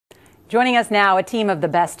Joining us now, a team of the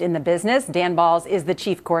best in the business. Dan Balz is the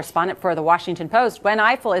chief correspondent for The Washington Post. Gwen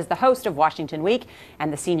Ifill is the host of Washington Week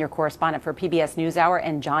and the senior correspondent for PBS NewsHour.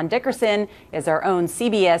 And John Dickerson is our own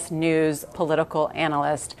CBS News political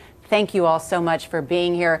analyst. Thank you all so much for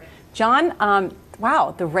being here. John,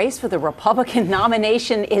 wow, the race for the Republican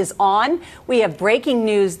nomination is on. We have breaking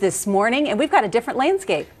news this morning, and we've got a different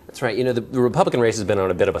landscape. That's right. You know, the Republican race has been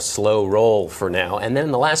on a bit of a slow roll for now. And then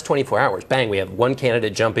in the last 24 hours, bang, we have one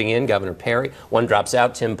candidate jumping in, Governor Perry. One drops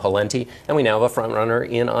out, Tim Pawlenty. And we now have a front runner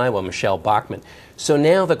in Iowa, Michelle Bachmann. So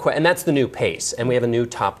now and that's the new pace. And we have a new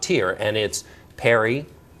top tier. And it's Perry,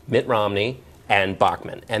 Mitt Romney, and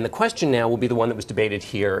Bachmann. And the question now will be the one that was debated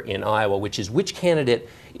here in Iowa, which is which candidate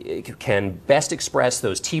can best express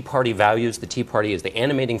those Tea Party values. The Tea Party is the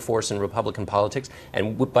animating force in Republican politics,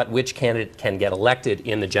 but which candidate can get elected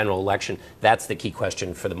in the general election? That's the key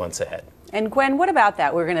question for the months ahead. And Gwen, what about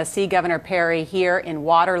that? We're going to see Governor Perry here in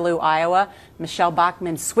Waterloo, Iowa. Michelle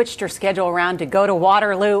Bachmann switched her schedule around to go to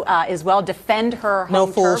Waterloo as well, defend her home No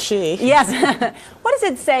fool turf. she. Yes. What does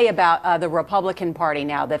it say about the Republican Party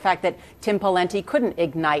now, the fact that Tim Pawlenty couldn't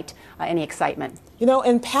ignite any excitement? You know,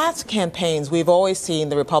 in past campaigns, we've always seen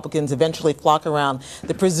the Republicans eventually flock around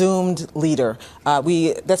the presumed leader.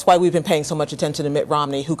 That's why we've been paying so much attention to Mitt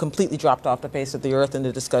Romney, who completely dropped off the face of the earth in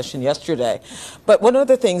the discussion yesterday. But one of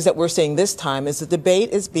the things that we're seeing this time is the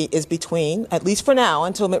debate is between, at least for now,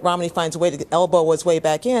 until Mitt Romney finds a way to elbow his way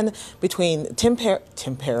back in, between Governor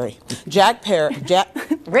Perry.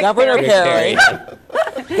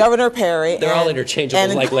 Governor Perry. They're all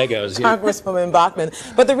interchangeable like Legos. Yeah. Congresswoman Bachmann.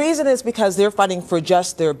 But the reason is because they're fighting for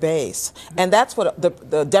just their base. And that's what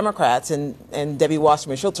the Democrats and Debbie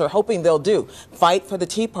Wasserman Schultz are hoping they'll do. Fight for the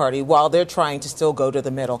Tea Party while they're trying to still go to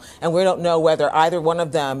the middle. And we don't know whether either one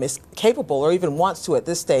of them is capable or even wants to at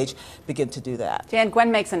this stage begin to do that. Dan,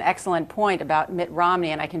 Gwen makes an excellent point about Mitt Romney,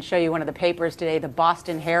 and I can show you one of the papers today, the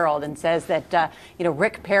Boston Herald, and says that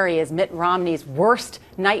Rick Perry is Mitt Romney's worst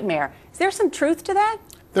nightmare. Is there some truth to that?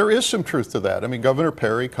 There is some truth to that. I mean, Governor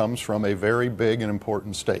Perry comes from a very big and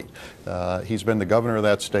important state. He's been the governor of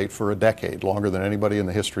that state for a decade, longer than anybody in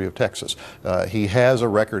the history of Texas. He has a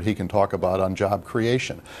record he can talk about on job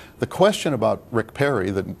creation. The question about Rick Perry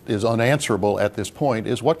that is unanswerable at this point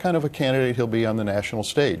is what kind of a candidate he'll be on the national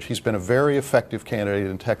stage. He's been a very effective candidate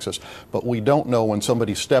in Texas, but we don't know when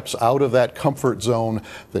somebody steps out of that comfort zone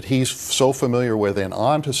that he's so familiar with and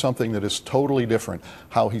onto something that is totally different,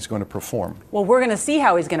 how he's going to perform. Well, we're going to see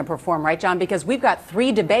how he's going to perform, right, John? Because we've got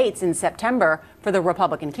 3 debates in September for the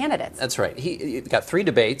Republican candidates. That's right. He got 3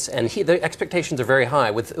 debates, and the expectations are very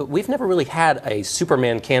high. We've never really had a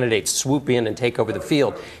Superman candidate swoop in and take over the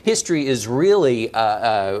field. History is really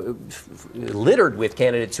littered with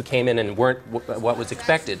candidates who came in and weren't what was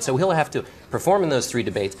expected. So he'll have to perform in those 3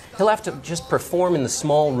 debates. He'll have to just perform in the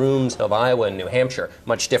small rooms of Iowa and New Hampshire,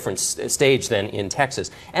 much different stage than in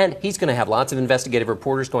Texas. And he's going to have lots of investigative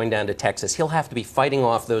reporters going down to Texas. He'll have to be fighting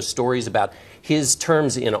off those stories about his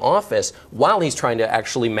terms in office while he's trying to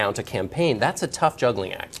actually mount a campaign. That's a tough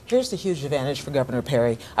juggling act. Here's the huge advantage for Governor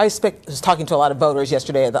Perry. I was talking to a lot of voters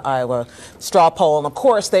yesterday at the Iowa straw poll, and of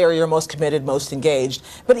course they are your most committed, most engaged.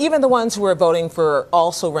 But even the ones who are voting for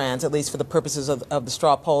also-rans, at least for the purposes of the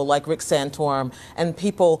straw poll, like Rick Santorum, and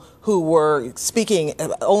people who were speaking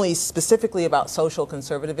only specifically about social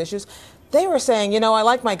conservative issues, they were saying, you know, I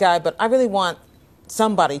like my guy, but I really want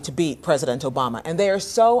somebody to beat President Obama. And they are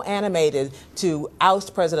so animated to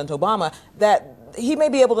oust President Obama that he may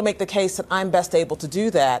be able to make the case that I'm best able to do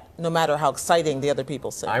that, no matter how exciting the other people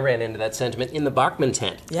say. I ran into that sentiment in the Bachmann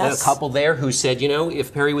tent. Yes. A couple there who said, you know,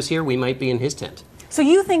 if Perry was here, we might be in his tent. So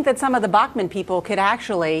you think that some of the Bachmann people could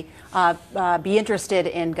actually be interested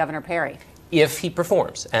in Governor Perry? If he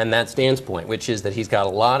performs, and that's Dan's point, which is that he's got a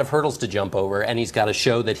lot of hurdles to jump over, and he's got to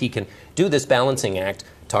show that he can do this balancing act,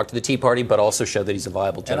 talk to the Tea Party, but also show that he's a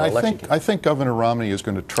viable general election candidate. I think Governor Romney is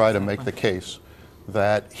going to try to make the case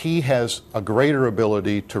that he has a greater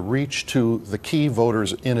ability to reach to the key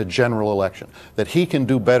voters in a general election, that he can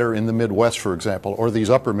do better in the Midwest, for example, or these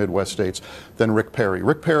upper Midwest states than Rick Perry.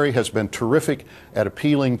 Rick Perry has been terrific at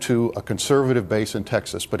appealing to a conservative base in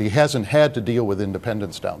Texas, but he hasn't had to deal with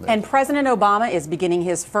independents down there. And President Obama is beginning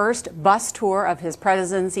his first bus tour of his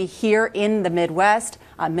presidency here in the Midwest,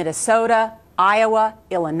 Minnesota, Iowa,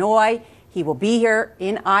 Illinois. He will be here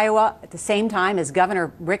in Iowa at the same time as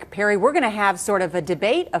Governor Rick Perry. We're going to have sort of a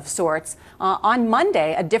debate of sorts on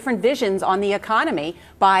Monday, different visions on the economy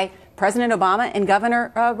by President Obama and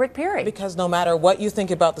Governor Rick Perry. Because no matter what you think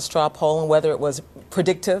about the straw poll and whether it was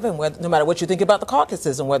predictive, and whether, no matter what you think about the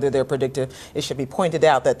caucuses and whether they're predictive, it should be pointed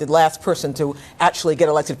out that the last person to actually get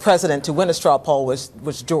elected president to win a straw poll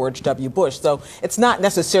was George W. Bush. So it's not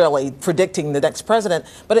necessarily predicting the next president,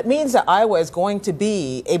 but it means that Iowa is going to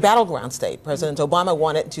be a battleground state. President Obama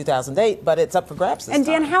won it in 2008, but it's up for grabs this time. And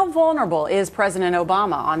Dan, time. how vulnerable is President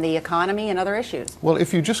Obama on the economy and other issues? Well,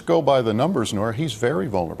 if you just go by the numbers, Norah, he's very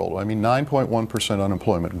vulnerable. I mean, 9.1%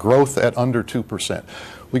 unemployment, growth at under 2%.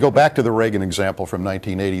 We go back to the Reagan example from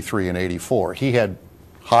 1983 and 84. He had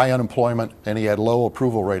high unemployment and he had low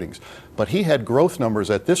approval ratings. But he had growth numbers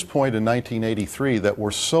at this point in 1983 that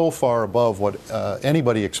were so far above what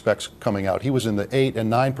anybody expects coming out. He was in the 8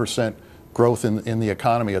 and 9% growth in the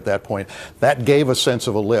economy at that point. That gave a sense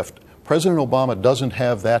of a lift. President Obama doesn't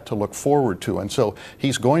have that to look forward to, and so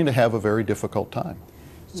he's going to have a very difficult time.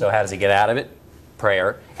 So how does he get out of it?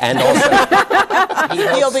 Prayer. And also,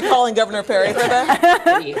 he'll be calling Governor Perry for that.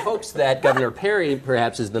 And he hopes that Governor Perry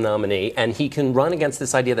perhaps is the nominee, and he can run against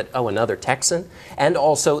this idea that, oh, another Texan. And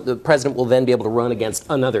also the president will then be able to run against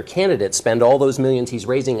another candidate, spend all those millions he's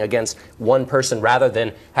raising against one person rather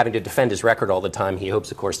than having to defend his record all the time. He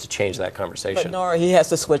hopes, of course, to change that conversation. But Norah, he has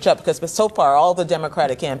to switch up because so far all the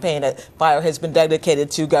Democratic campaign fire has been dedicated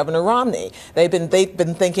to Governor Romney. They've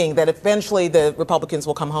been thinking that eventually the Republicans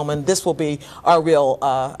will come home and this will be our real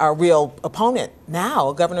opponent.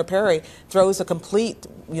 Now, Governor Perry throws a complete,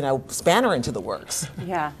 spanner into the works.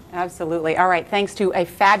 Yeah, absolutely. All right, thanks to a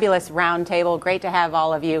fabulous roundtable. Great to have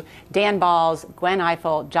all of you. Dan Balz, Gwen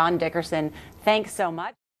Ifill, John Dickerson, thanks so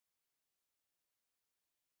much.